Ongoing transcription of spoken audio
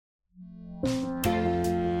Hello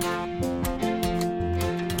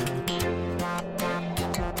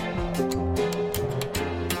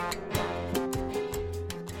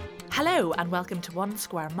and welcome to One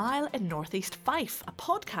Square Mile in Northeast Fife, a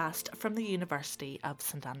podcast from the University of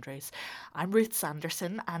St Andrews. I'm Ruth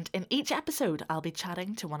Sanderson, and in each episode I'll be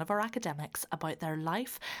chatting to one of our academics about their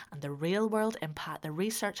life and the real-world impact their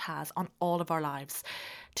research has on all of our lives.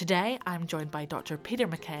 Today I'm joined by Dr. Peter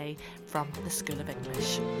McKay from the School of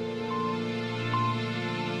English.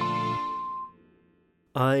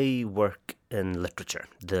 I work in literature,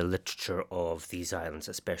 the literature of these islands,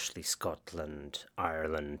 especially Scotland,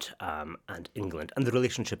 Ireland, and England, and the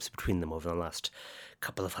relationships between them over the last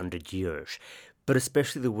couple of hundred years, but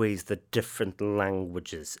especially the ways that different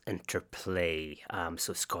languages interplay,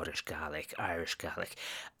 so Scottish Gaelic, Irish Gaelic,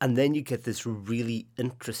 and then you get this really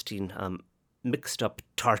interesting mixed up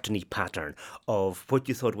tartany pattern of what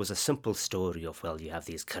you thought was a simple story of, well, you have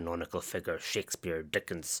these canonical figures, Shakespeare,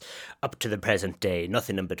 Dickens, up to the present day,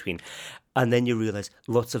 nothing in between. And then you realise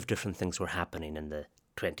lots of different things were happening in the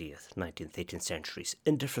 20th, 19th, 18th centuries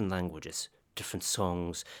in different languages, different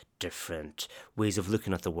songs, different ways of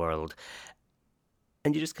looking at the world.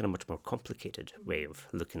 And you just get a much more complicated way of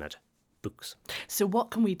looking at books. So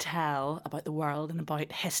what can we tell about the world and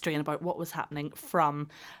about history and about what was happening from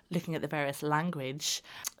looking at the various language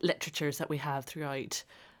literatures that we have throughout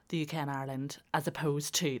the UK and Ireland, as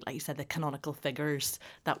opposed to, like you said, the canonical figures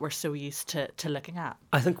that we're so used to looking at?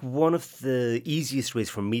 I think one of the easiest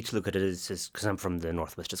ways for me to look at it is because I'm from the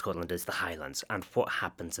northwest of Scotland, is the Highlands and what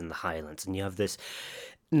happens in the Highlands. And you have this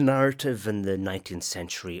narrative in the 19th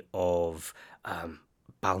century of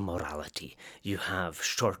Balmorality. You have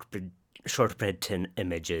shortbread tin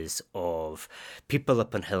images of people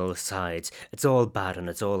up on hillsides. It's all barren,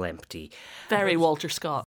 it's all empty. Very Walter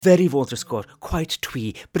Scott. Very Walter Scott, quite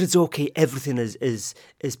twee, but it's okay, everything is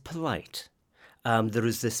polite. There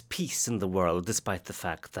is this peace in the world, despite the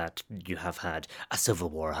fact that you have had a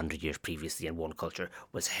civil war 100 years previously and one culture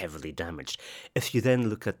was heavily damaged. If you then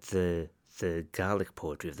look at the Gaelic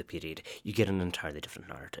poetry of the period, you get an entirely different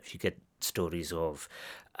narrative. You get stories of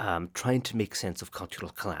trying to make sense of cultural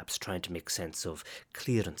collapse, trying to make sense of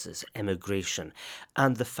clearances, emigration,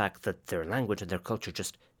 and the fact that their language and their culture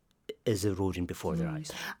just is eroding before their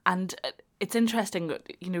eyes. And it's interesting,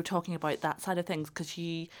 talking about that side of things, because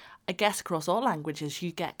I guess across all languages,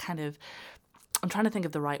 you get kind of, I'm trying to think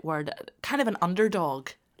of the right word, kind of an underdog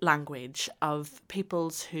language of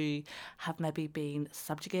peoples who have maybe been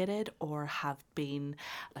subjugated or have been,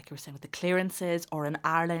 like you were saying, with the clearances, or in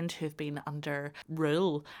Ireland who have been under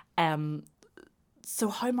rule. So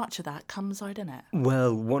how much of that comes out in it?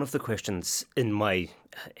 Well, one of the questions in my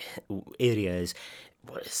area is,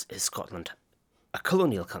 is Scotland a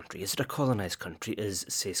colonial country? Is it a colonised country? Is,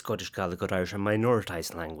 say, Scottish Gaelic or Irish a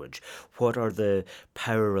minoritised language? What are the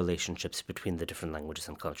power relationships between the different languages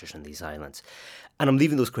and cultures in these islands? And I'm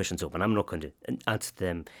leaving those questions open. I'm not going to answer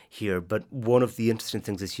them here, but one of the interesting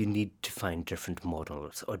things is you need to find different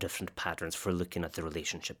models or different patterns for looking at the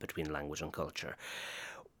relationship between language and culture.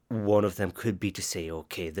 One of them could be to say,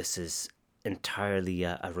 okay, this is entirely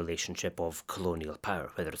a relationship of colonial power,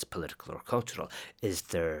 whether it's political or cultural. Is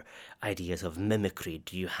there ideas of mimicry?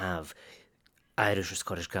 Do you have Irish or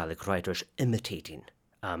Scottish Gaelic writers imitating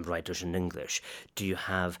writers in English? Do you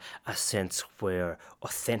have a sense where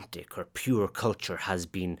authentic or pure culture has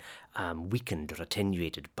been weakened or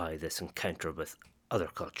attenuated by this encounter with other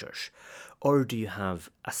cultures? Or do you have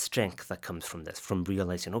a strength that comes from this, from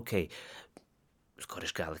realising, okay,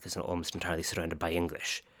 Scottish Gaelic is almost entirely surrounded by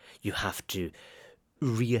English. You have to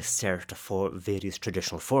reassert various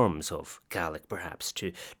traditional forms of Gaelic, perhaps,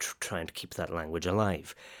 to try and keep that language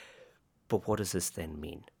alive. But what does this then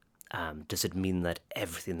mean? Does it mean that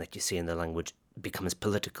everything that you say in the language becomes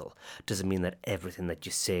political? Does it mean that everything that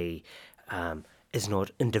you say is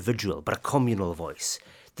not individual, but a communal voice?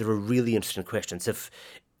 There are really interesting questions.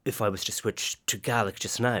 If I was to switch to Gaelic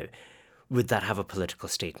just now, would that have a political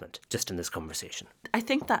statement just in this conversation? I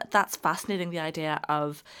think that's fascinating, the idea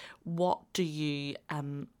of what do you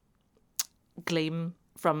glean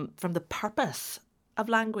from the purpose of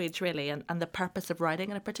language, really, and the purpose of writing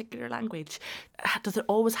in a particular language. Does it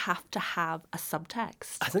always have to have a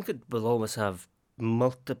subtext? I think it will always have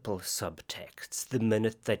multiple subtexts the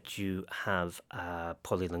minute that you have a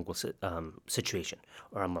polylingual situation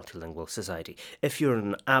or a multilingual society. If you're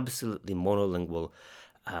an absolutely monolingual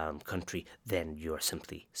country, then you're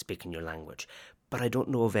simply speaking your language. But I don't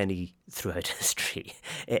know of any throughout history,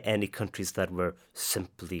 any countries that were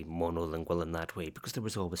simply monolingual in that way, because there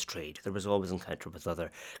was always trade. There was always encounter with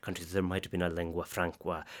other countries. There might have been a lingua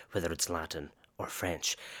franca, whether it's Latin or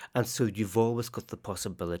French. And so you've always got the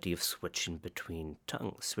possibility of switching between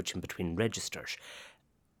tongues, switching between registers.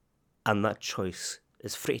 And that choice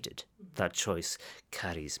is freighted. That choice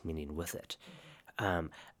carries meaning with it.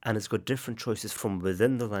 And it's got different choices from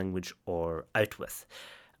within the language or out with.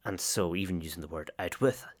 And so even using the word out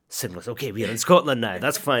with signals, okay, we're in Scotland now,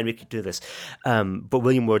 that's fine, we can do this. But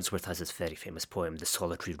William Wordsworth has this very famous poem, The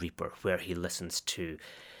Solitary Reaper, where he listens to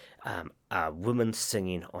a woman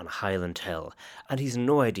singing on a Highland hill, and he's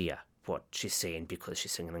no idea what she's saying because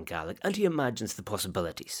she's singing in Gaelic, and he imagines the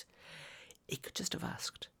possibilities. He could just have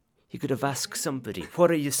asked. He could have asked somebody,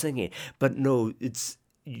 what are you singing? But no, it's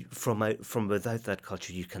from without that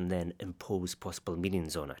culture, you can then impose possible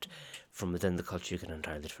meanings on it. From within the culture, you get an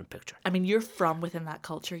entirely different picture. I mean, you're from within that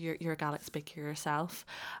culture. You're a Gaelic speaker yourself.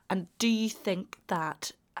 And do you think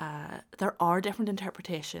that there are different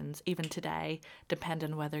interpretations, even today,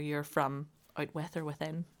 depending on whether you're from out with or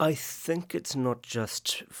within? I think it's not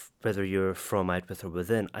just whether you're from out with or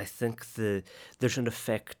within. I think there's an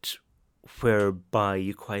effect whereby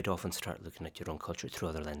you quite often start looking at your own culture through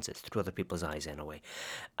other lenses, through other people's eyes in a way.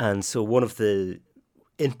 And so one of the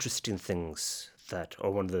interesting things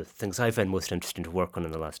one of the things I found most interesting to work on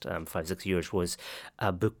in the last 5-6 years was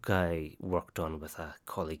a book I worked on with a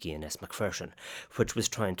colleague, Ian S. Macpherson, which was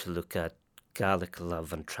trying to look at Gaelic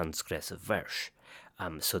love and transgressive verse.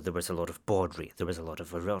 So there was a lot of bawdry, there was a lot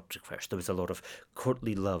of erotic verse, there was a lot of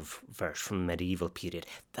courtly love verse from the medieval period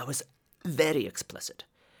that was very explicit.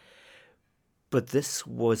 But this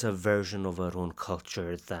was a version of our own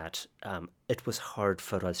culture that it was hard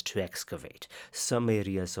for us to excavate. Some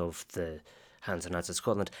areas of the Hands and Lads of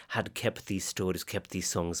Scotland had kept these stories, kept these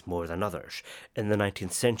songs more than others. In the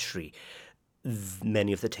 19th century,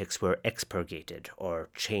 many of the texts were expurgated or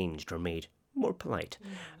changed or made more polite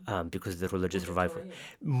because of the religious revival.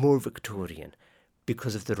 More Victorian.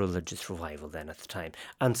 Because of the religious revival then at the time.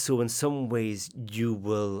 And so in some ways you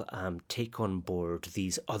will take on board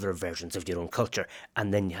these other versions of your own culture,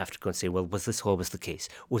 and then you have to go and say, well, was this always the case?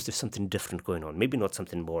 Was there something different going on? Maybe not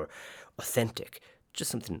something more authentic,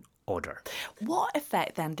 just something odder. What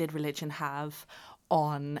effect then did religion have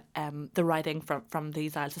on the writing from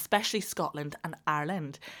these isles, especially Scotland and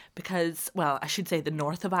Ireland? Because, well, I should say the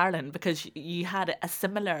north of Ireland, because you had a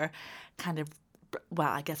similar kind of, well,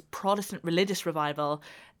 I guess Protestant religious revival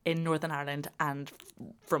in Northern Ireland and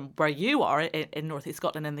from where you are in North East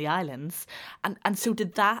Scotland in the islands. And so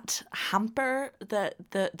did that hamper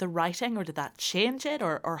the writing, or did that change it,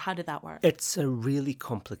 or how did that work? It's a really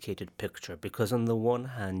complicated picture because on the one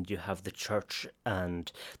hand you have the church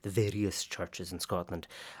and the various churches in Scotland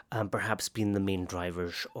perhaps being the main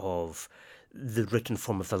drivers of the written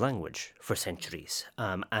form of the language for centuries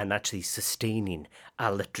and actually sustaining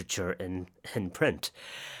a literature in print.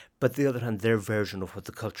 But on the other hand, their version of what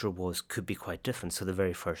the culture was could be quite different. So the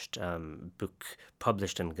very first book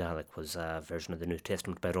published in Gaelic was a version of the New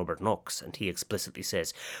Testament by Robert Knox, and he explicitly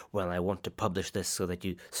says, well, I want to publish this so that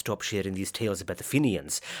you stop sharing these tales about the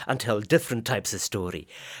Fenians and tell different types of story.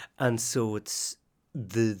 And so it's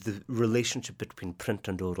the relationship between print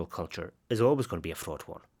and oral culture is always going to be a fraught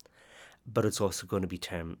one. But it's also going to be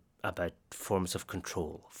about forms of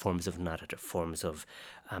control, forms of narrative, forms of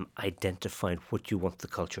identifying what you want the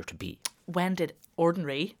culture to be. When did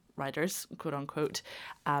ordinary writers, quote unquote,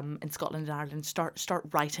 in Scotland and Ireland start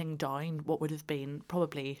writing down what would have been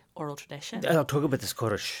probably oral tradition? I'll talk about the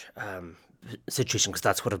Scottish situation because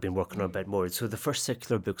that's what I've been working on a bit more. So the first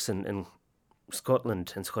secular books in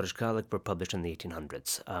Scotland and Scottish Gaelic were published in the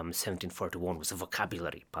 1800s. 1741 was a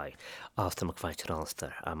vocabulary by Alistair MacFighter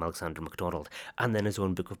Alistair, Alexander MacDonald, and then his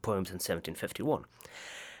own book of poems in 1751.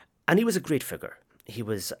 And he was a great figure. He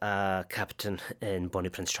was a captain in Bonnie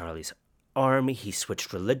Prince Charlie's army. He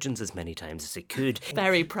switched religions as many times as he could.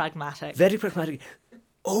 Very pragmatic. Very pragmatic.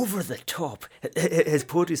 Over the top. His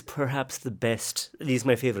poetry is perhaps the best. He's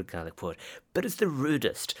my favourite Gaelic poet. But it's the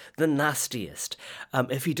rudest, the nastiest.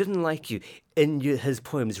 If he didn't like you, in his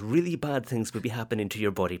poems, really bad things would be happening to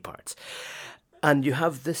your body parts. And you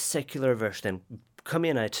have this secular verse then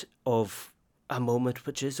coming out of a moment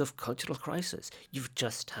which is of cultural crisis. You've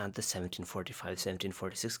just had the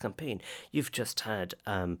 1745-1746 campaign. You've just had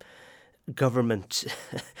a government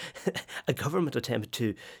attempt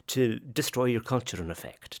to destroy your culture, in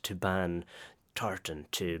effect, to ban tartan,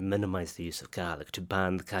 to minimise the use of Gaelic, to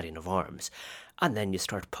ban the carrying of arms. And then you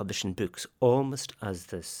start publishing books almost as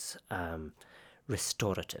this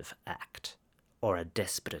restorative act or a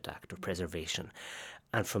desperate act of preservation.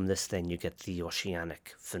 And from this then you get the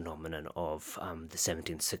oceanic phenomenon of the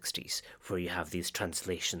 1760s, where you have these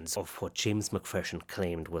translations of what James Macpherson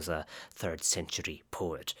claimed was a 3rd century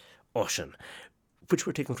poet, Ossian, which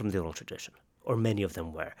were taken from the oral tradition. or many of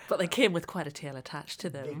them were. But they came with quite a tale attached to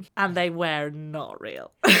them, and they were not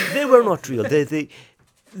real. They were not real.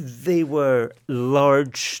 They were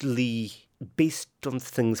largely based on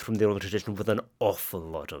things from the oral tradition with an awful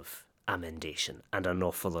lot of amendation and an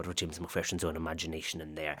awful lot of James Macpherson's own imagination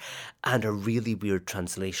in there, and a really weird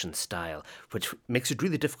translation style, which makes it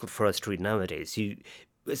really difficult for us to read nowadays.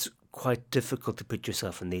 It's quite difficult to put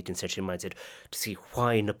yourself in the 18th century mindset to see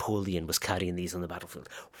why Napoleon was carrying these on the battlefield,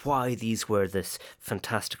 why these were this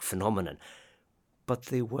fantastic phenomenon. But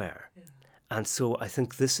they were. Yeah. And so I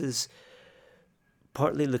think this is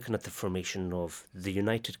partly looking at the formation of the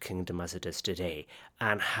United Kingdom as it is today,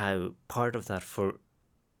 and how part of that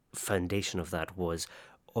foundation of that was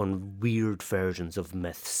on weird versions of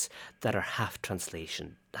myths that are half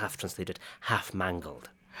translated, half mangled.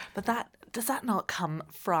 But does that not come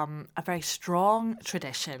from a very strong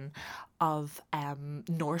tradition of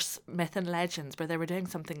Norse myth and legends, where they were doing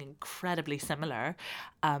something incredibly similar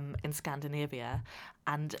in Scandinavia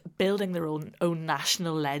and building their own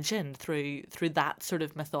national legend through that sort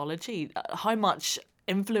of mythology? How much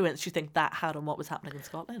influence do you think that had on what was happening in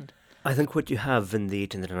Scotland? I think what you have in the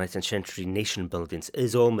 18th and 19th century nation buildings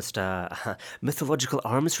is almost a mythological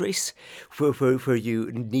arms race, where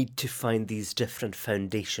you need to find these different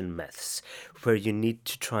foundation myths, where you need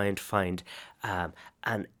to try and find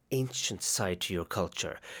an ancient side to your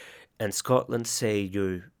culture. In Scotland, say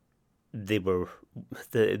we were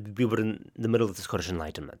in the middle of the Scottish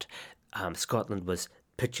Enlightenment. Scotland was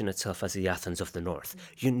pitching itself as the Athens of the North.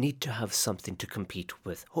 You need to have something to compete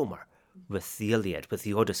with Homer, with the Iliad, with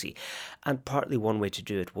the Odyssey. And partly one way to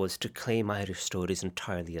do it was to claim Irish stories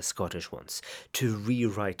entirely as Scottish ones, to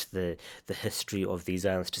rewrite the history of these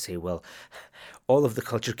islands, to say, well, all of the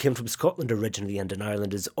culture came from Scotland originally, and in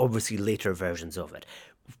Ireland is obviously later versions of it,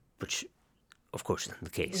 which of course isn't the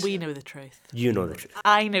case. We know the truth. You know the truth.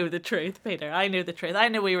 I know the truth, Peter. I know the truth. I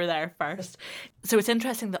know we were there first. So it's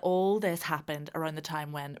interesting that all this happened around the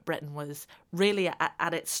time when Britain was really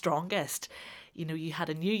at its strongest. You know, you had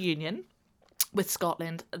a new union with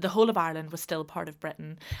Scotland. The whole of Ireland was still part of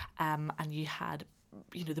Britain, and you had,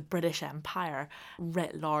 you know, the British Empire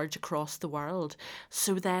writ large across the world.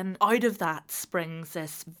 So then out of that springs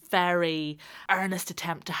this very earnest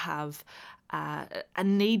attempt to have a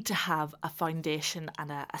need to have a foundation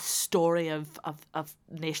and a story of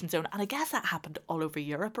nation's own. And I guess that happened all over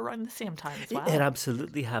Europe around the same time as well. It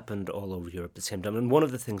absolutely happened all over Europe at the same time. And one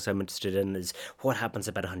of the things I'm interested in is what happens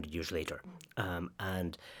about 100 years later.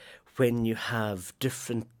 And when you have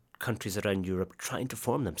different countries around Europe trying to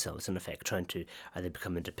form themselves, in effect, trying to either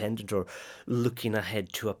become independent or looking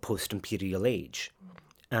ahead to a post-imperial age.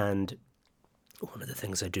 And one of the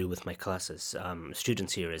things I do with my classes,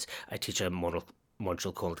 students here, is I teach a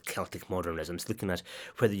module called Celtic Modernisms, looking at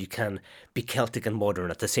whether you can be Celtic and modern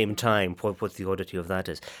at the same time, what the oddity of that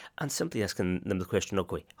is, and simply asking them the question,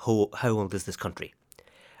 okay, how old is this country?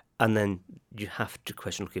 And then you have to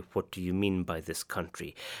question, okay, what do you mean by this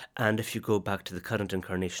country? And if you go back to the current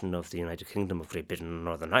incarnation of the United Kingdom of Great Britain and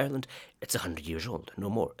Northern Ireland, it's 100 years old, no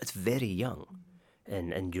more. It's very young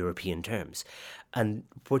in European terms. And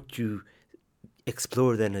what you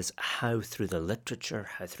explore then is how through the literature,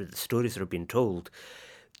 how through the stories that are being told,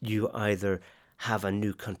 you either have a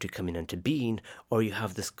new country coming into being, or you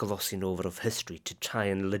have this glossing over of history to try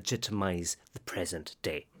and legitimise the present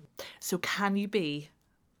day. So can you be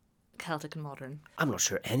Celtic and modern? I'm not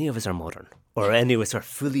sure any of us are modern, or any of us are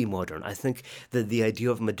fully modern. I think that the idea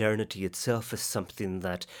of modernity itself is something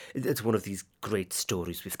that, it's one of these great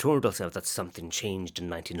stories we've told ourselves, that something changed in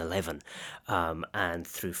 1911, and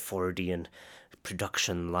through Fordian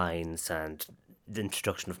production lines and the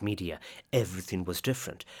introduction of media, everything was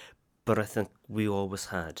different. But I think we always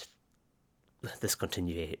had this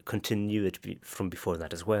continuity from before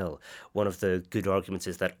that as well. One of the good arguments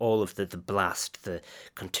is that all of the blast, the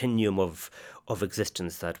continuum of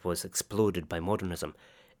existence that was exploded by modernism,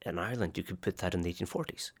 in Ireland you could put that in the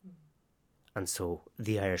 1840s. And so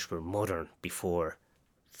the Irish were modern before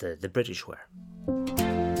the British were.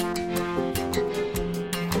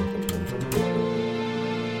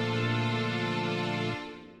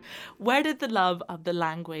 Where did the love of the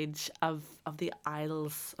language of the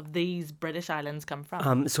Isles, of these British islands, come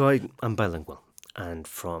from? So I'm bilingual, and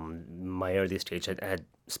from my earliest age I had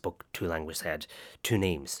spoke two languages. I had two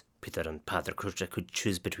names, Peter and Patrick, which I could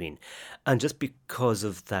choose between. And just because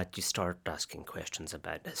of that, you start asking questions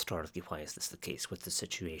about historically why is this the case with the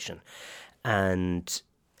situation. And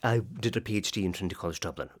I did a PhD in Trinity College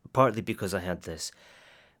Dublin, partly because I had this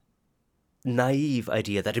naive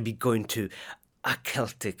idea that I'd be going to a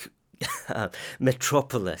Celtic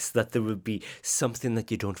metropolis, that there would be something that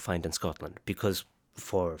you don't find in Scotland, because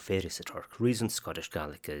for various historical reasons. Scottish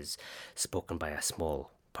Gaelic is spoken by a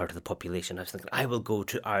small part of the population. I was thinking, I will go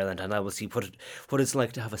to Ireland and I will see what it's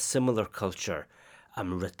like to have a similar culture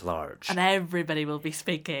writ large. And everybody will be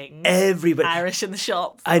speaking Everybody. Irish in the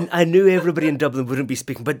shops. I knew everybody in Dublin wouldn't be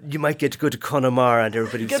speaking, but you might get to go to Connemara and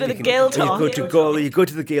everybody Go to speaking. the Gaeltacht. You go to Galway, you go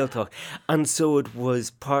to the Gaeltacht. And so it was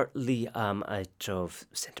partly out of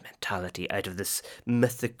sentimentality, out of this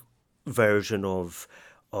mythic version of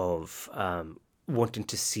wanting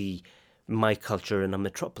to see my culture in a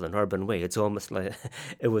metropolitan, urban way. It's almost like,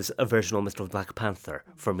 it was a version almost of Black Panther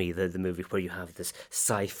for me, the movie, where you have this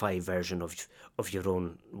sci-fi version of your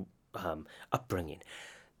own upbringing.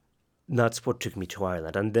 That's what took me to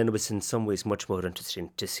Ireland. And then it was in some ways much more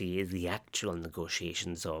interesting to see the actual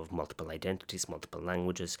negotiations of multiple identities, multiple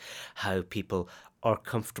languages, how people are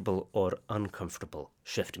comfortable or uncomfortable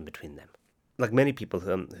shifting between them. Like many people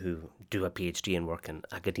who do a PhD and work in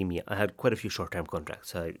academia, I had quite a few short-term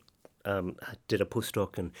contracts. I did a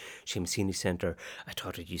postdoc in Seamus Heaney Centre. I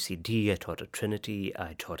taught at UCD, I taught at Trinity,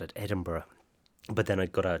 I taught at Edinburgh. But then I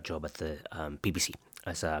got a job at the BBC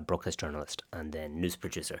as a broadcast journalist and then news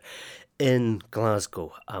producer. In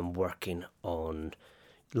Glasgow, I'm working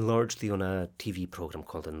largely on a TV programme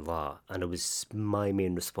called In Law, and it was my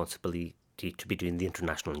main responsibility to be doing the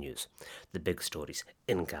international news, the big stories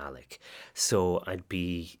in Gaelic. So I'd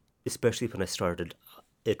be, especially when I started,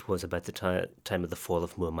 it was about the time of the fall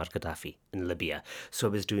of Muammar Gaddafi in Libya. So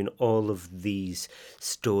I was doing all of these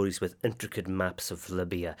stories with intricate maps of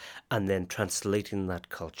Libya and then translating that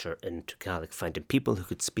culture into Gaelic, finding people who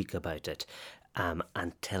could speak about it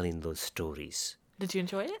and telling those stories. Did you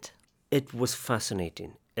enjoy it? It was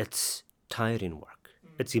fascinating. It's tiring work.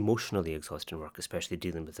 It's emotionally exhausting work, especially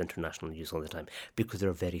dealing with international news all the time, because there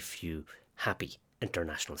are very few happy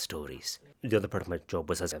international stories. The other part of my job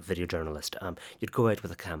was as a video journalist. You'd go out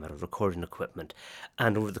with a camera, recording equipment,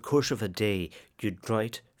 and over the course of a day, you'd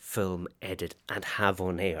write, film, edit, and have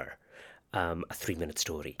on air a 3-minute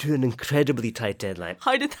story to an incredibly tight deadline.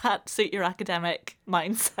 How did that suit your academic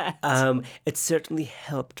mindset? It certainly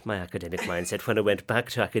helped my academic mindset when I went back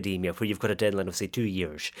to academia, where you've got a deadline of, say, 2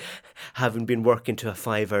 years. Having been working to a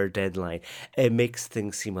 5-hour deadline, it makes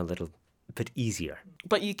things seem a little bit easier.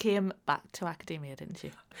 But you came back to academia, didn't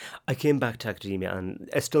you? I came back to academia, and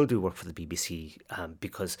I still do work for the BBC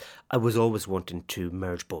because I was always wanting to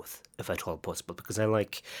merge both, if at all possible, because I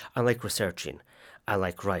like researching, I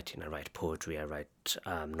like writing, I write poetry, I write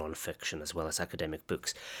non-fiction as well as academic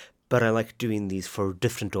books, but I like doing these for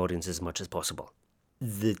different audiences as much as possible.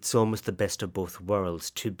 It's almost the best of both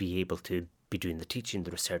worlds to be able to be doing the teaching,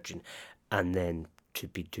 the researching, and then to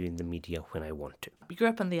be doing the media when I want to. You grew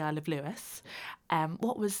up on the Isle of Lewis.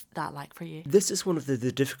 What was that like for you? This is one of the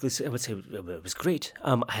difficulties. I would say it was great.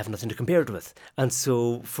 I have nothing to compare it with. And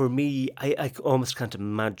so for me, I almost can't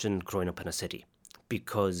imagine growing up in a city,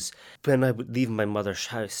 because when I would leave my mother's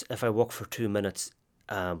house, if I walk for 2 minutes,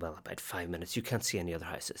 about 5 minutes, you can't see any other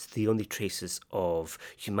houses. The only traces of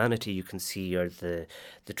humanity you can see are the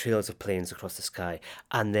trails of planes across the sky,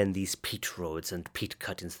 and then these peat roads and peat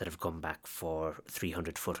cuttings that have gone back for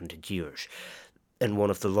 300, 400 years. In one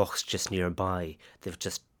of the lochs just nearby, they've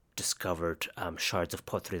just discovered shards of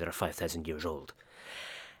pottery that are 5,000 years old.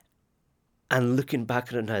 And looking back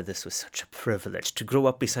at it now, this was such a privilege to grow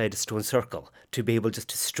up beside a stone circle, to be able just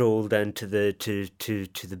to stroll down to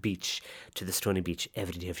the beach, to the stony beach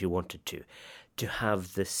every day if you wanted to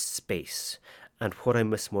have this space. And what I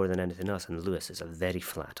miss more than anything else in Lewis is a very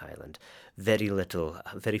flat island, very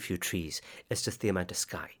few trees. It's just the amount of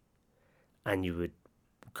sky. And you would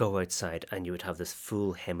go outside and you would have this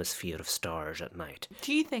full hemisphere of stars at night.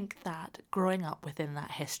 Do you think that growing up within that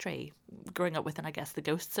history, growing up within, I guess, the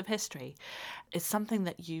ghosts of history, is something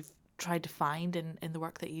that you've tried to find in the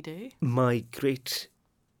work that you do? My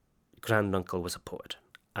great-granduncle was a poet.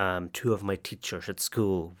 2 of my teachers at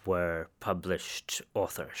school were published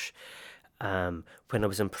authors. When I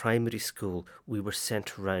was in primary school, we were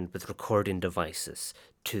sent around with recording devices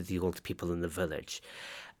to the old people in the village.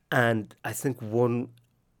 And I think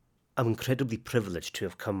I'm incredibly privileged to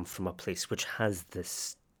have come from a place which has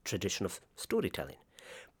this tradition of storytelling,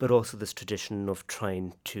 but also this tradition of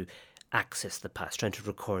trying to access the past, trying to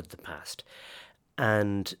record the past.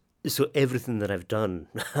 And so everything that I've done,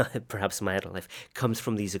 perhaps in my adult life, comes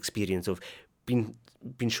from these experiences of being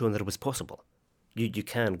shown that it was possible. You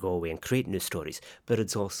can go away and create new stories, but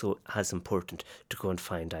it's also as important to go and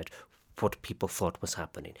find out what people thought was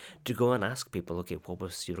happening, to go and ask people, okay, what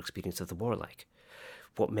was your experience of the war like?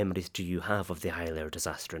 What memories do you have of the Highland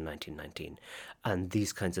disaster in 1919? And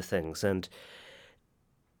these kinds of things. And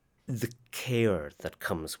the care that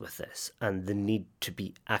comes with this and the need to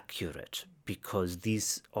be accurate because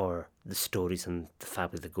these are the stories and the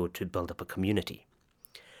fabric that go to build up a community.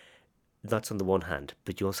 That's on the one hand,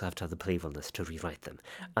 but you also have to have the playfulness to rewrite them.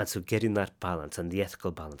 And so getting that balance and the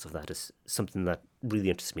ethical balance of that is something that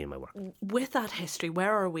really interests me in my work. With that history,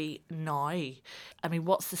 where are we now? I mean,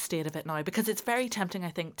 what's the state of it now? Because it's very tempting,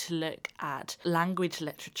 I think, to look at language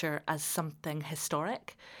literature as something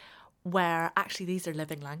historic, where actually these are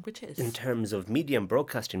living languages. In terms of media and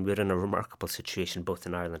broadcasting, we're in a remarkable situation both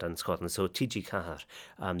in Ireland and Scotland. So TG Cathart,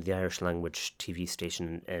 the Irish language TV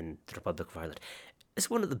station in the Republic of Ireland, is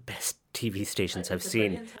one of the best TV stations I've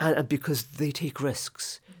seen. And because they take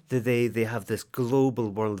risks. They have this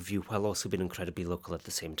global worldview while also being incredibly local at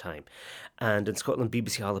the same time. And in Scotland,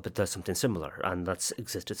 BBC Alibit does something similar, and that's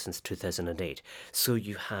existed since 2008. So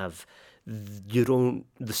you have the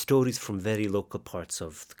stories from very local parts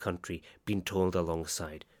of the country being told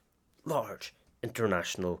alongside large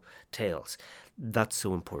international tales. That's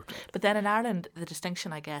so important. But then in Ireland, the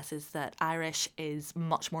distinction, I guess, is that Irish is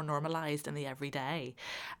much more normalised in the everyday.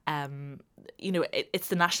 It's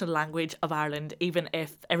the national language of Ireland, even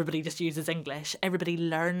if everybody just uses English. Everybody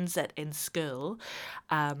learns it in school.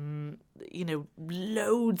 Loads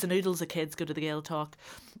and oodles of kids go to the Gaeltacht.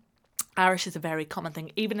 Irish is a very common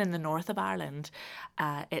thing. Even in the north of Ireland,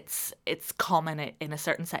 it's common in a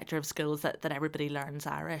certain sector of schools that everybody learns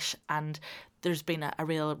Irish. And there's been a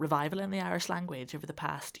real revival in the Irish language over the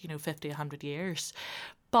past, 50, 100 years.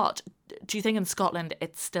 But do you think in Scotland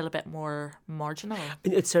it's still a bit more marginal?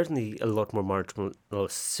 It's certainly a lot more marginal,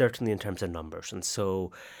 certainly in terms of numbers. And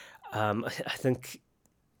so I think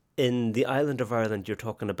in the island of Ireland, you're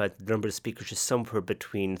talking about the number of speakers is somewhere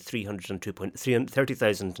between 30,000 and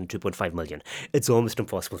 2.5 million. It's almost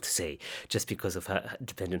impossible to say, just because of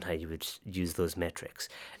depending on how you would use those metrics.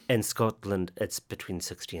 In Scotland, it's between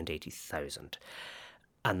 60 and 80,000.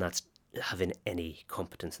 And that's having any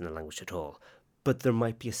competence in the language at all. But there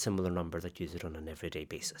might be a similar number that use it on an everyday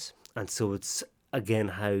basis. And so it's, again,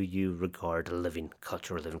 how you regard a living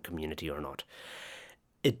culture, a living community or not.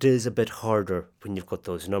 It is a bit harder when you've got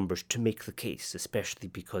those numbers to make the case, especially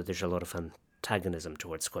because there's a lot of antagonism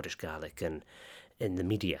towards Scottish Gaelic and in the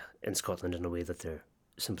media in Scotland in a way that there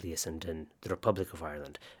simply isn't in the Republic of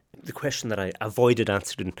Ireland. The question that I avoided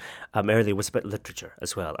answering earlier was about literature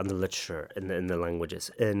as well, and the literature in the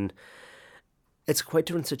languages. It's quite a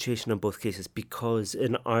different situation in both cases, because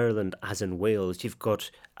in Ireland, as in Wales, you've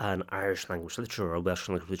got an Irish language literature or a Welsh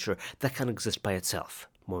language literature that can exist by itself,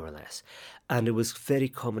 more or less. And it was very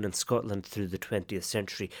common in Scotland through the 20th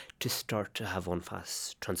century to start to have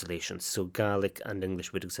on-fast translations. So Gaelic and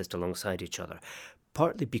English would exist alongside each other,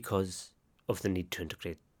 partly because of the need to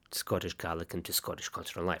integrate Scottish Gaelic into Scottish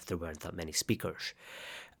cultural life. There weren't that many speakers.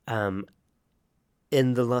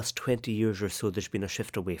 In the last 20 years or so, there's been a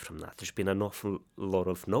shift away from that. There's been an awful lot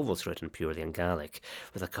of novels written purely in Gaelic,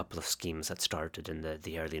 with a couple of schemes that started in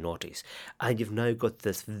the early noughties. And you've now got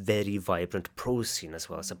this very vibrant prose scene as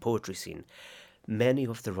well as a poetry scene. Many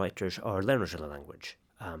of the writers are learners of the language,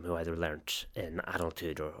 who either learnt in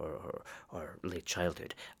adulthood or late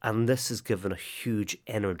childhood. And this has given a huge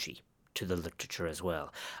energy to the literature as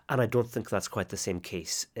well. And I don't think that's quite the same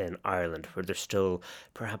case in Ireland, where there's still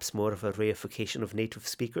perhaps more of a reification of native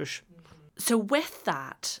speakers. So with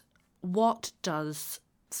that, what does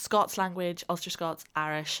Scots language, Ulster Scots,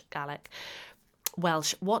 Irish, Gaelic,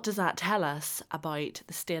 Welsh, what does that tell us about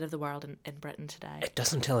the state of the world in Britain today? It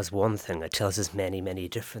doesn't tell us one thing, it tells us many, many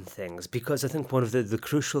different things, because I think one of the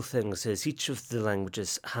crucial things is each of the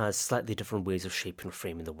languages has slightly different ways of shaping or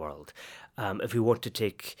framing the world. If we want to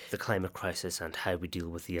take the climate crisis and how we deal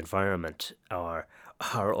with the environment are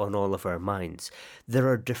on all of our minds, there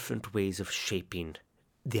are different ways of shaping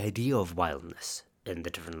the idea of wildness in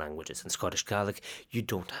the different languages. In Scottish Gaelic, you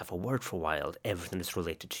don't have a word for wild. Everything is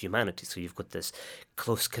related to humanity. So you've got this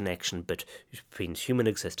close connection between human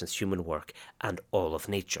existence, human work, and all of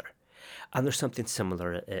nature. And there's something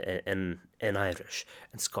similar in Irish.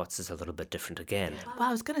 And Scots is a little bit different again. Well,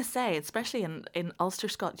 I was going to say, especially in Ulster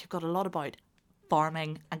Scots, you've got a lot about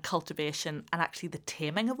farming and cultivation and actually the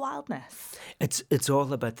taming of wildness. It's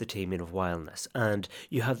all about the taming of wildness, and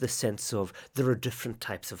you have the sense of there are different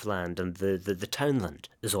types of land, and the townland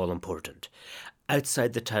is all important.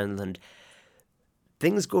 Outside the townland,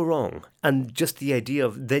 things go wrong, and just the idea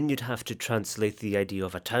of then you'd have to translate the idea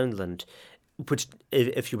of a townland, which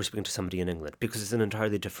if you were speaking to somebody in England, because it's an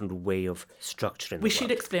entirely different way of structuring. We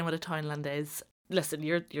should explain what a townland is. Listen,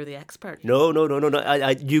 you're the expert. No.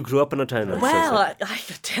 You grew up in a townland. Well,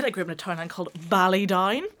 I grew up in a townland called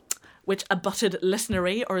Ballydown, which abutted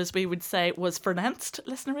Listenery, or as we would say, was pronounced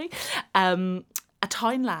Listenery. A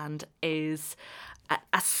townland is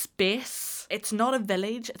a space It's not a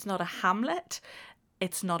village, it's not a hamlet,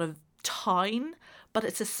 it's not a town, but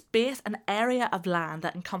it's a space, an area of land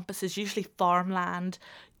that encompasses usually farmland,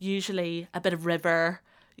 usually a bit of river,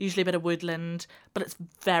 usually a bit of woodland, but it's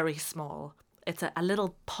very small. It's a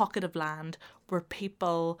little pocket of land where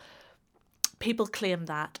people claim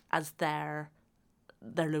that as their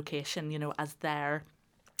location, as their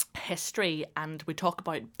history. And we talk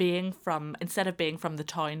about instead of being from the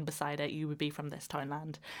town beside it, you would be from this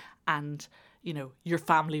townland, and your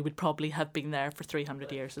family would probably have been there for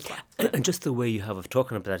 300 years as well. And just the way you have of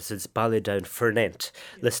talking about that, it's Ballydown Fernent,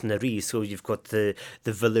 Listenery. So you've got the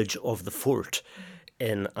village of the fort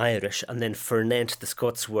in Irish, and then Fernent, the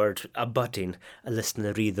Scots word, abutting, a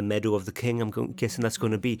Listenery, the meadow of the king, I'm guessing that's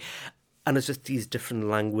going to be. And it's just these different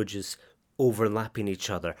languages overlapping each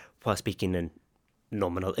other while speaking in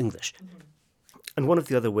nominal English. And one of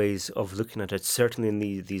the other ways of looking at it, certainly in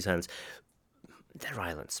these hands, they're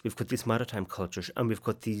islands. We've got these maritime cultures, and we've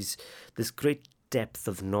got this great depth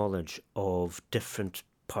of knowledge of different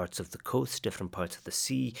parts of the coast, different parts of the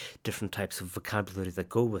sea, different types of vocabulary that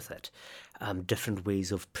go with it, different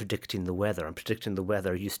ways of predicting the weather. And predicting the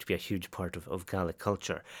weather used to be a huge part of Gaelic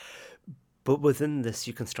culture. But within this,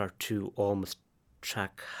 you can start to almost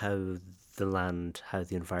track how the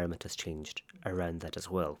environment has changed around that as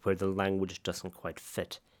well, where the language doesn't quite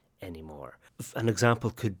fit anymore. An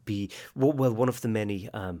example could be, one of the many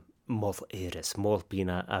Moll Eris, Moll being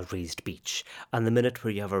a raised beach. And the minute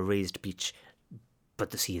where you have a raised beach, but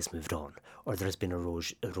the sea has moved on, or there has been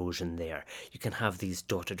erosion there, you can have these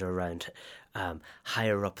dotted around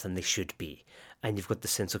higher up than they should be. And you've got the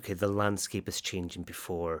sense, okay, the landscape is changing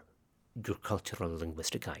before your cultural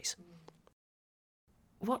linguistic eyes.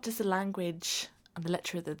 What does the language and the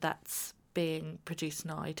literature that's being produced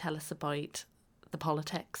now tell us about the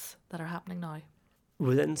politics that are happening now?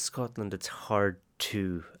 Within Scotland, it's hard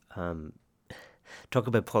to talk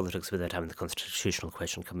about politics without having the constitutional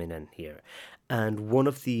question coming in here. And one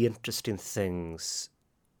of the interesting things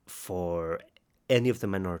for any of the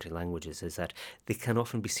minority languages is that they can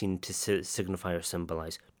often be seen to signify or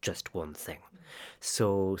symbolise just one thing.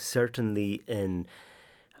 So certainly in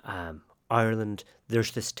Ireland,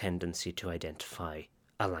 there's this tendency to identify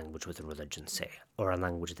a language with a religion, say, or a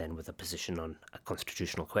language then with a position on a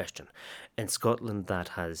constitutional question. In Scotland, that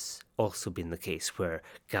has also been the case, where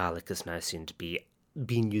Gaelic is now seen to be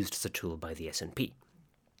being used as a tool by the SNP.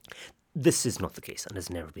 This is not the case, and has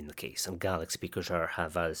never been the case. And Gaelic speakers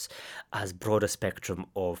have as broad a spectrum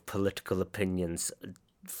of political opinions,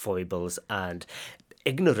 foibles, and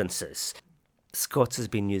ignorances. Scots has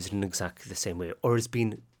been used in exactly the same way, or has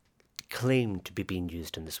been claimed to be being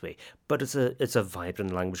used in this way, but it's a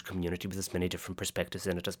vibrant language community with as many different perspectives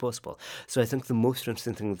in it as possible. So I think the most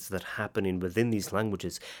interesting things that are happening within these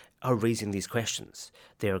languages are raising these questions.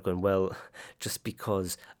 They are going, well, just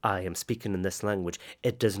because I am speaking in this language,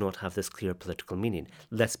 it does not have this clear political meaning.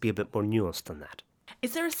 Let's be a bit more nuanced than that.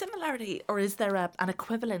 Is there a similarity, or is there an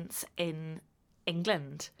equivalence in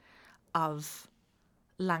England of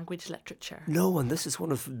language literature? No, and this is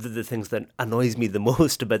one of the things that annoys me the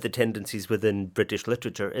most about the tendencies within British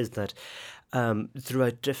literature, is that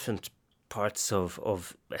throughout different parts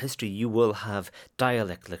of history, you will have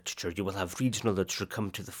dialect literature, you will have regional literature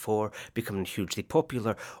come to the fore, becoming hugely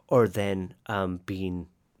popular, or then being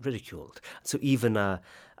ridiculed. So even a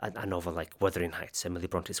novel like Wuthering Heights, Emily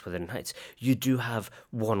Bronte's Wuthering Heights, you do have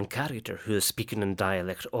one character who is speaking in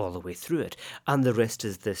dialect all the way through it, and the rest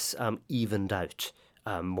is this evened out,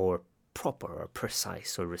 more proper or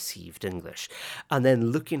precise or received English. And then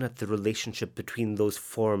looking at the relationship between those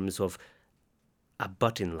forms of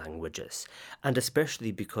abutting languages, and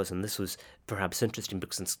especially because, and this was perhaps interesting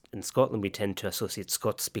because in Scotland we tend to associate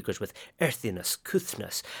Scots speakers with earthiness,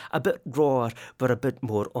 couthness, a bit raw but a bit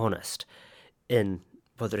more honest. In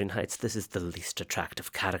Wuthering Heights, this is the least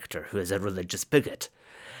attractive character who is a religious bigot.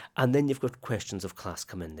 And then you've got questions of class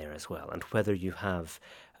come in there as well, and whether you have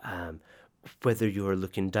whether you are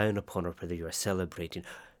looking down upon or whether you are celebrating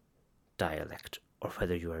dialect, or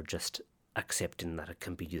whether you are just accepting that it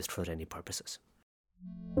can be used for any purposes.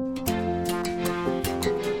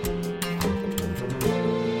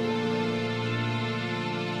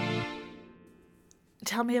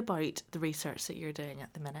 Tell me about the research that you're doing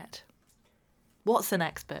at the minute. What's the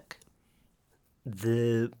next book?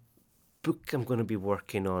 The book I'm going to be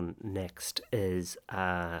working on next is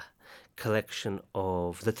a collection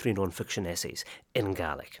of literary non-fiction essays in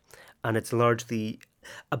Gaelic, and it's largely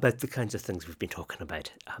about the kinds of things we've been talking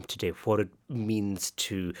about today, what it means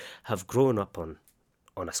to have grown up on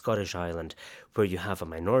a Scottish island where you have a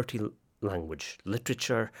minority language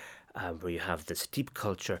literature, where you have this deep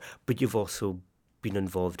culture, but you've also been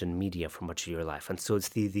involved in media for much of your life, and so it's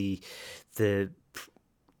the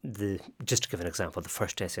just to give an example, the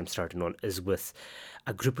first essay I'm starting on is with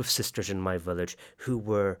a group of sisters in my village who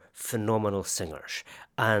were phenomenal singers,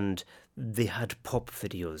 and they had pop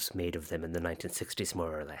videos made of them in the 1960s,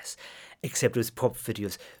 more or less, except it was pop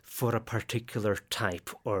videos for a particular type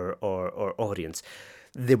or audience.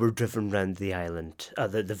 They were driven round the island,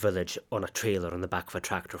 the village, on a trailer on the back of a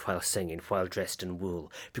tractor while singing, while dressed in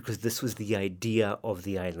wool, because this was the idea of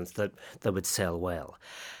the islands that would sell well.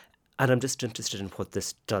 And I'm just interested in what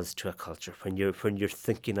this does to a culture when you're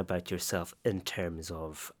thinking about yourself in terms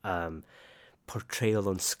of portrayal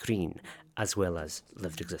on screen as well as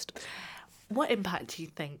lived existence. What impact do you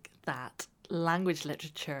think that language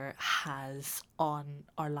literature has on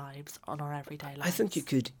our lives, on our everyday lives? I think you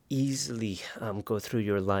could easily go through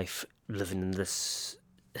your life living in this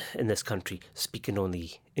country, speaking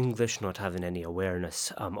only English, not having any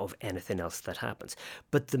awareness of anything else that happens.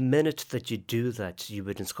 But the minute that you do that, you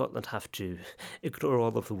would in Scotland have to ignore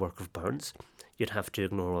all of the work of Burns. You'd have to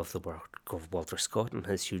ignore all of the work of Walter Scott and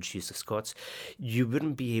his huge use of Scots. You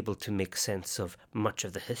wouldn't be able to make sense of much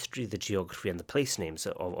of the history, the geography and the place names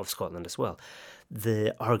of Scotland as well.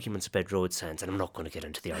 The arguments about road signs, and I'm not going to get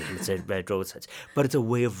into the arguments about road signs, but it's a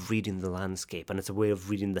way of reading the landscape and it's a way of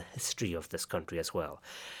reading the history of this country as well.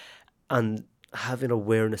 And having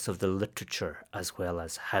awareness of the literature as well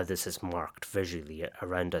as how this is marked visually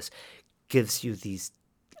around us gives you these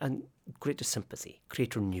and greater sympathy,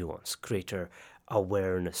 greater nuance, greater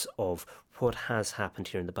awareness of what has happened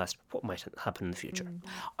here in the past, what might happen in the future.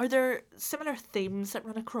 Are there similar themes that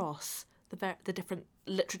run across the different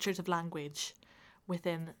literatures of language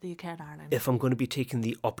within the UK and Ireland? If I'm going to be taking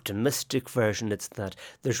the optimistic version, it's that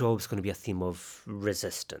there's always going to be a theme of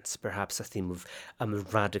resistance, perhaps a theme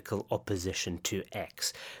of radical opposition to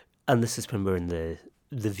X. And this is when we're in the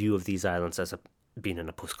view of these islands as being in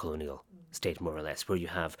a post-colonial state, more or less, where you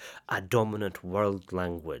have a dominant world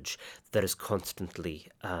language that is constantly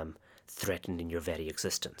threatening your very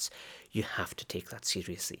existence. You have to take that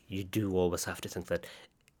seriously. You do always have to think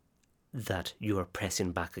that you are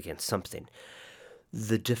pressing back against something.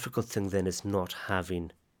 The difficult thing then is not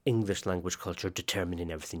having English language culture determining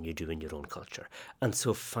everything you do in your own culture. And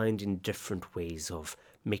so finding different ways of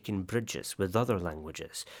making bridges with other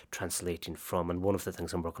languages, translating from, and one of the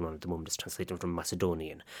things I'm working on at the moment is translating from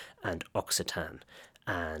Macedonian and Occitan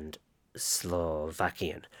and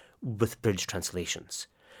Slovakian with bridge translations,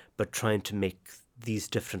 but trying to make these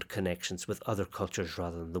different connections with other cultures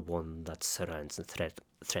rather than the one that surrounds and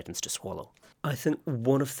threatens to swallow. I think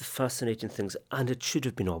one of the fascinating things, and it should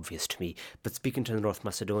have been obvious to me, but speaking to the North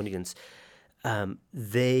Macedonians,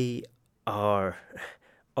 they are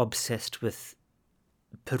obsessed with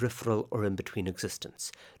peripheral or in-between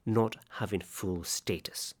existence, not having full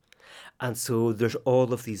status. And so there's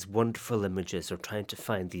all of these wonderful images, or trying to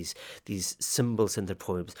find these symbols in their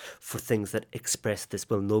poems for things that express this.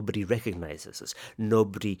 Well, nobody recognises us.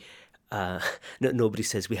 Nobody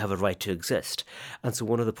says we have a right to exist. And so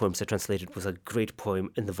one of the poems I translated was a great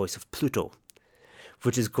poem in the voice of Pluto,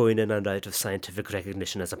 which is going in and out of scientific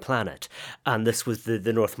recognition as a planet. And this was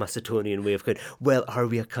the North Macedonian way of going, well, are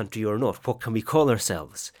we a country or not? What can we call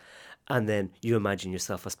ourselves? And then you imagine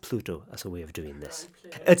yourself as Pluto as a way of doing this.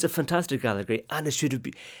 It's a fantastic allegory, and it should have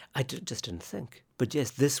been. I just didn't think. But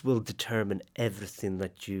yes, this will determine everything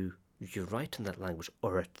that you write in that language,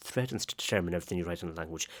 or it threatens to determine everything you write in the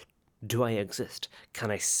language. Do I exist? Can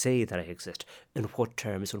I say that I exist? In what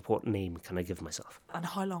terms and what name can I give myself? And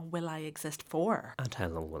how long will I exist for? And how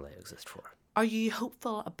long will I exist for? Are you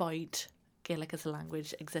hopeful about Gaelic as a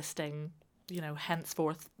language existing,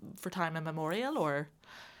 henceforth for time immemorial, or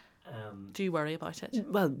do you worry about it?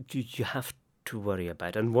 Well, you have to worry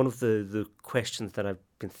about it. And one of the questions that I've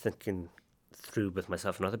been thinking through with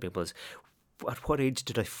myself and other people is, at what age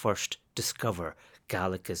did I first discover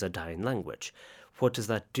Gaelic as a dying language? What does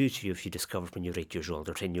that do to you if you discover when you're 8 years old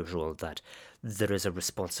or 10 years old that there is a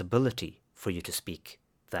responsibility for you to speak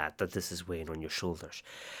that this is weighing on your shoulders?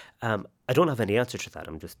 I don't have any answer to that.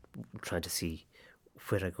 I'm just trying to see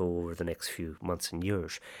where I go over the next few months and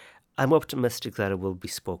years. I'm optimistic that it will be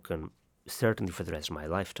spoken certainly for the rest of my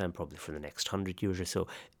lifetime, probably for the next 100 years or so.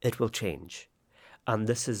 It will change. And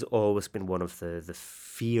this has always been one of the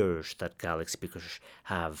fears that Gaelic speakers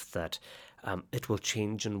have, that it will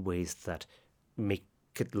change in ways that make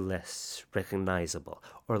it less recognisable,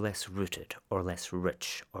 or less rooted, or less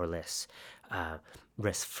rich, or less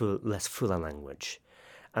full a language.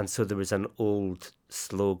 And so there was an old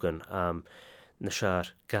slogan, Nashar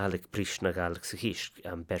Gaelic Brishna Gaelic Sahish,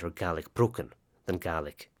 better Gaelic broken than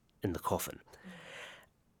Gaelic in the coffin.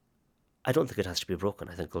 I don't think it has to be broken.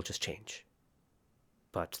 I think it'll just change.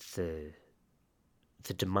 but the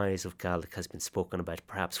demise of Gaelic has been spoken about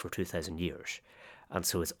perhaps for 2,000 years, and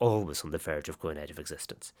so it's always on the verge of going out of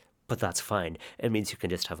existence. But that's fine. It means you can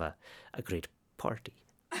just have a great party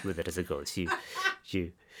with it as it goes.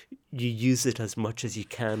 You use it as much as you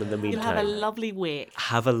can in the meantime. You'll have a lovely wake.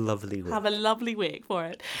 Have a lovely wake. Have a lovely wake for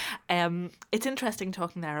it. It's interesting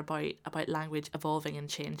talking there about language evolving and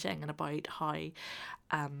changing, and about how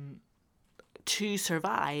to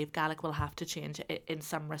survive, Gaelic will have to change in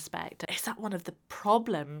some respect. Is that one of the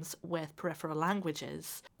problems with peripheral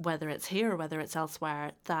languages, whether it's here or whether it's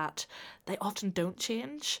elsewhere, that they often don't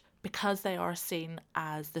change because they are seen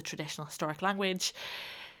as the traditional historic language?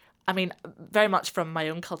 I mean, very much from my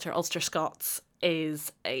own culture, Ulster Scots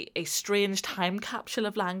is a strange time capsule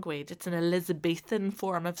of language. It's an Elizabethan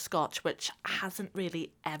form of Scotch which hasn't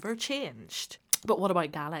really ever changed. But what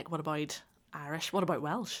about Gaelic? What about Irish? What about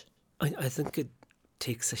Welsh? I think it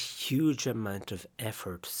takes a huge amount of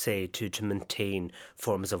effort, say, to maintain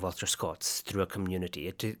forms of Ulster Scots through a community.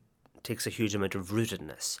 It takes a huge amount of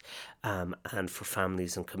rootedness, and for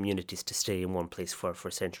families and communities to stay in one place for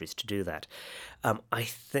centuries to do that. I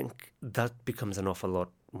think that becomes an awful lot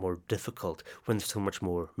more difficult when there's so much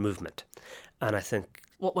more movement. And I think...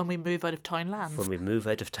 What, when we move out of townlands? When we move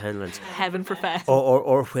out of townlands. Heaven forbid.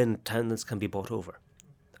 Or when townlands can be bought over.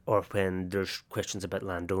 Or when there's questions about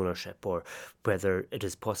land ownership, or whether it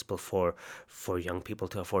is possible for young people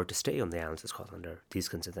to afford to stay on the islands of Scotland, or these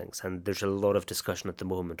kinds of things. And there's a lot of discussion at the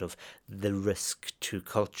moment of the risk to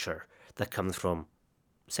culture that comes from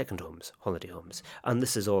second homes, holiday homes. And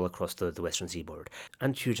this is all across the western seaboard,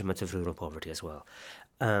 and huge amounts of rural poverty as well.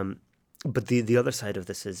 But the other side of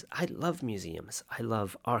this is, I love museums, I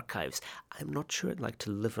love archives. I'm not sure I'd like to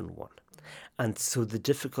live in one. And so the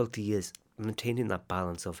difficulty is maintaining that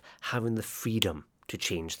balance of having the freedom to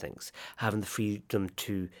change things, having the freedom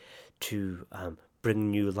to bring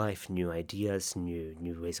new life, new ideas,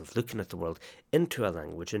 new ways of looking at the world into a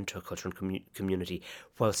language, into a culture and community,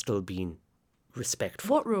 while still being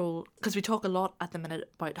respectful. What role, because we talk a lot at the minute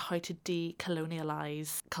about how to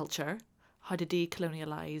decolonialise culture, how to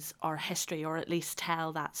decolonialise our history, or at least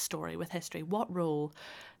tell that story with history. What role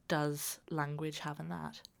does language have in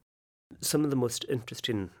that? Some of the most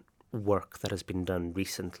interesting work that has been done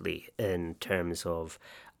recently in terms of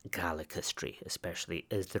Gaelic history especially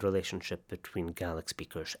is the relationship between Gaelic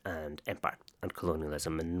speakers and empire and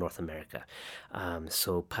colonialism in North America.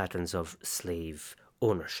 So patterns of slave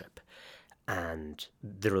ownership and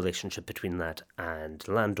the relationship between that and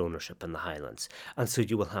land ownership in the Highlands. And so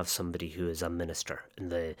you will have somebody who is a minister in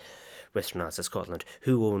the Western Isles of Scotland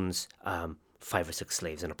who owns 5 or 6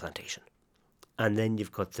 slaves in a plantation. And then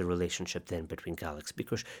you've got the relationship then between Gaelic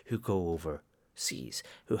speakers who go overseas,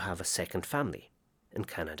 who have a second family in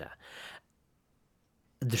Canada.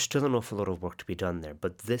 There's still an awful lot of work to be done there,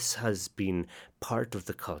 but this has been part of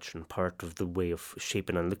the culture and part of the way of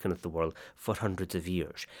shaping and looking at the world for hundreds of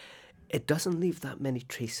years. It doesn't leave that many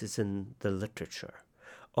traces in the literature,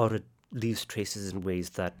 or it leaves traces in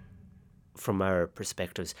ways that, from our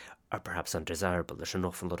perspectives, are perhaps undesirable. There's an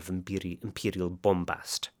awful lot of imperial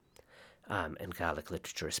bombast in Gaelic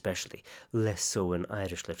literature especially, less so in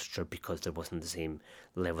Irish literature because there wasn't the same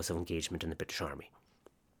levels of engagement in the British Army.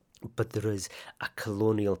 But there is a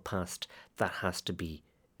colonial past that has to be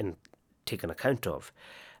taken account of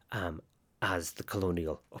as the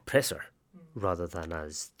colonial oppressor rather than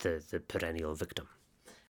as the perennial victim.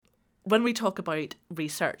 When we talk about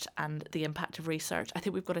research and the impact of research, I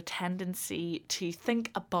think we've got a tendency to think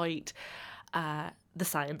about the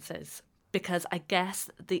sciences, because I guess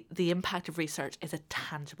the impact of research is a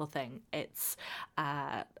tangible thing. It's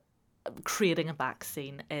creating a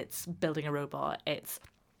vaccine, it's building a robot, it's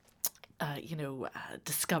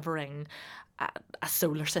discovering a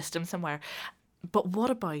solar system somewhere. But what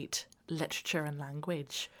about literature and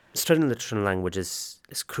language? Studying literature and language is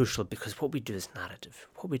crucial because what we do is narrative.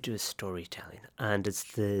 What we do is storytelling, and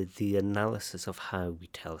it's the analysis of how we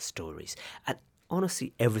tell stories. And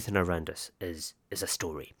honestly, everything around us is a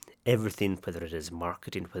story. Everything, whether it is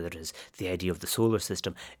marketing, whether it is the idea of the solar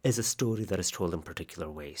system, is a story that is told in particular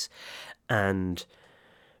ways. And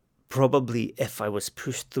probably if I was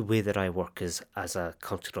pushed the way that I work is as a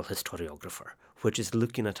cultural historiographer, which is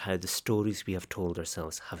looking at how the stories we have told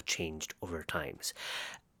ourselves have changed over times.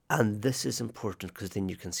 And this is important because then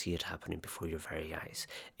you can see it happening before your very eyes.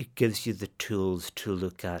 It gives you the tools to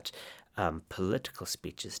look at political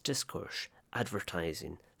speeches, discourse,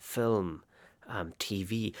 advertising, film,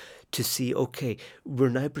 TV, to see, okay, we're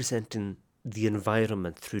now presenting the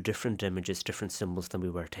environment through different images, different symbols than we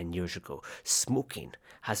were 10 years ago. Smoking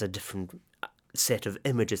has a different set of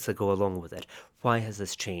images that go along with it. Why has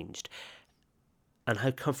this changed? And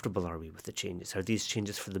how comfortable are we with the changes? Are these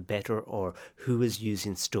changes for the better, or who is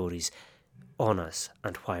using stories on us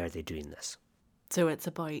and why are they doing this? So it's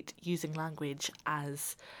about using language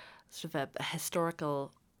as sort of a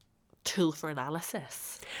historical tool for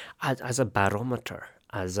analysis. As a barometer,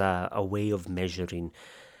 as a way of measuring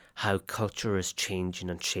how culture is changing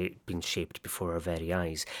and being shaped before our very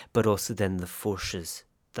eyes, but also then the forces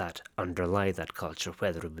that underlie that culture,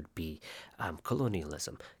 whether it would be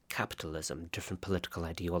colonialism, capitalism, different political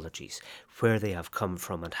ideologies, where they have come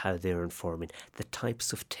from and how they're informing the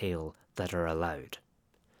types of tale that are allowed,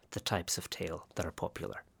 the types of tale that are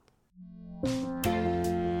popular.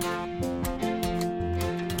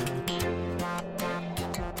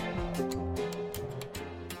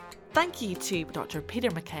 Thank you to Dr. Peter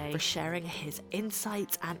McKay for sharing his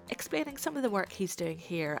insights and explaining some of the work he's doing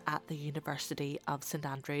here at the University of St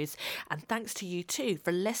Andrews. And thanks to you too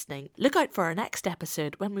for listening. Look out for our next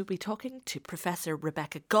episode when we'll be talking to Professor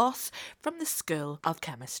Rebecca Goss from the School of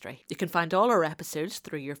Chemistry. You can find all our episodes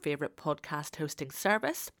through your favourite podcast hosting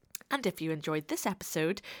service. And if you enjoyed this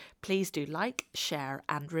episode, please do like, share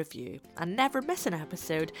and review. And never miss an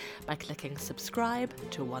episode by clicking subscribe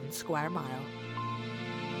to One Square Mile.